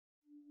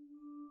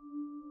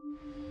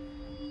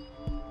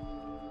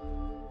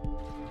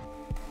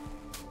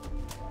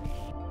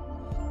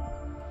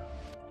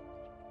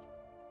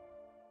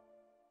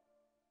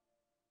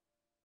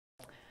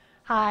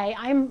Hi,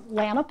 I'm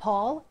Lana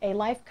Paul, a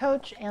life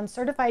coach and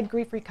certified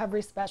grief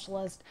recovery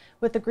specialist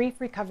with the Grief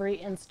Recovery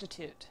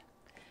Institute.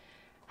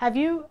 Have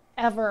you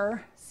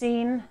ever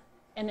seen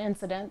an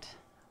incident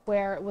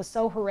where it was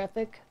so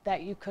horrific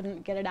that you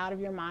couldn't get it out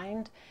of your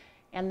mind,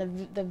 and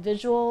the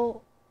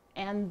visual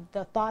and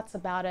the thoughts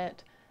about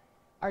it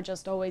are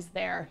just always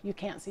there? You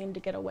can't seem to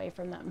get away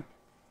from them.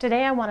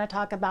 Today I want to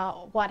talk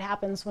about what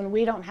happens when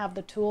we don't have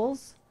the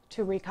tools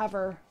to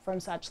recover from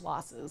such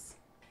losses.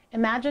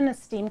 Imagine a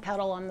steam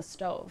kettle on the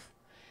stove,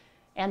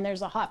 and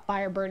there's a hot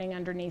fire burning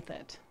underneath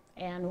it.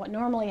 And what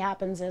normally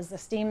happens is the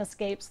steam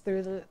escapes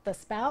through the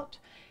spout,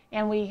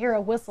 and we hear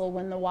a whistle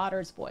when the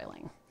water's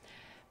boiling.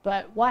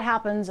 But what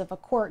happens if a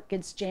cork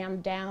gets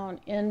jammed down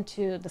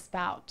into the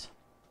spout?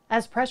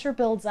 As pressure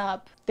builds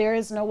up, there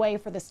is no way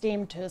for the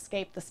steam to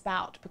escape the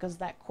spout because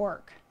that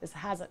cork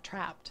has it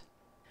trapped.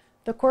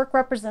 The cork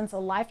represents a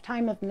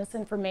lifetime of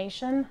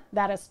misinformation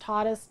that has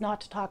taught us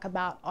not to talk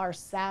about our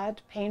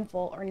sad,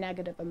 painful, or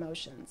negative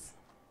emotions.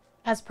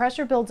 As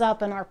pressure builds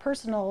up in our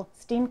personal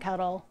steam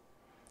kettle,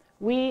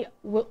 we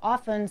will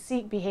often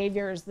seek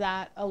behaviors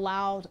that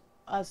allow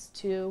us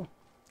to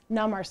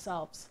numb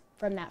ourselves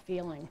from that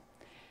feeling.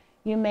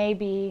 You may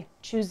be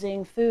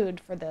choosing food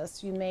for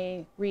this. You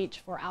may reach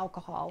for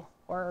alcohol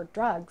or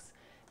drugs.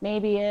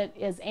 Maybe it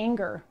is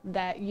anger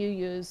that you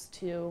use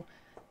to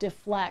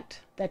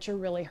deflect that you're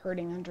really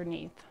hurting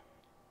underneath.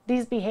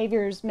 These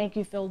behaviors make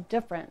you feel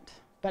different,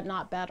 but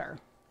not better.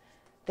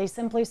 They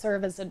simply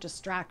serve as a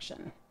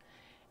distraction.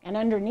 And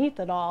underneath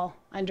it all,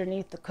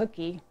 underneath the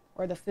cookie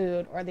or the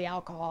food or the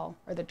alcohol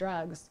or the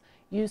drugs,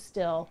 you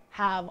still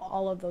have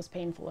all of those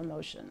painful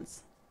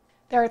emotions.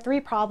 There are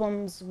three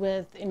problems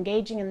with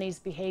engaging in these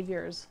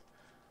behaviors.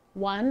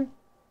 One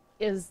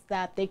is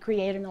that they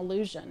create an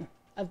illusion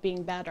of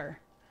being better.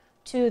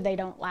 Two, they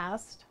don't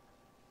last.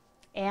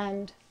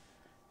 And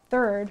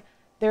third,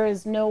 there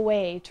is no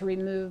way to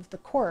remove the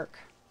cork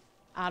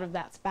out of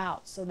that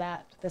spout so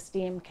that the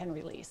steam can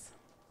release.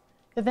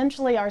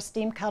 Eventually, our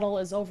steam kettle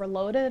is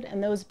overloaded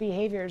and those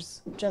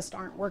behaviors just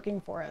aren't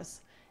working for us.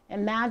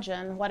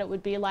 Imagine what it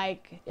would be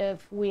like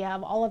if we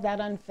have all of that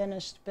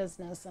unfinished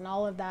business and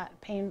all of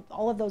that pain,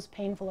 all of those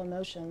painful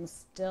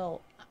emotions still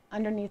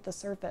underneath the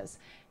surface,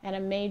 and a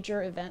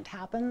major event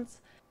happens.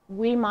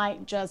 We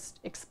might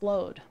just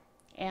explode.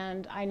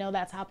 And I know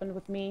that's happened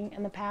with me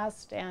in the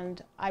past,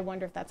 and I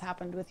wonder if that's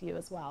happened with you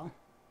as well.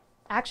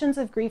 Actions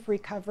of grief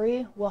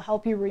recovery will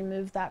help you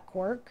remove that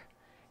cork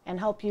and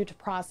help you to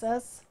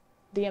process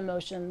the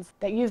emotions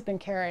that you've been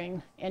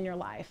carrying in your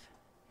life.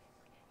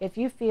 If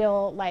you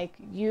feel like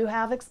you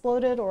have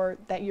exploded or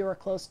that you are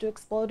close to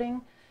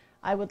exploding,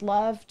 I would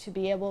love to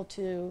be able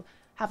to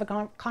have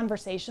a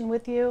conversation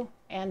with you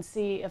and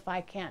see if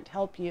I can't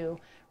help you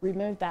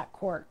remove that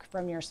cork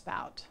from your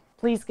spout.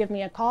 Please give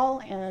me a call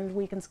and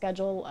we can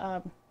schedule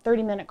a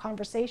 30-minute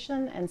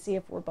conversation and see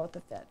if we're both a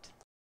fit.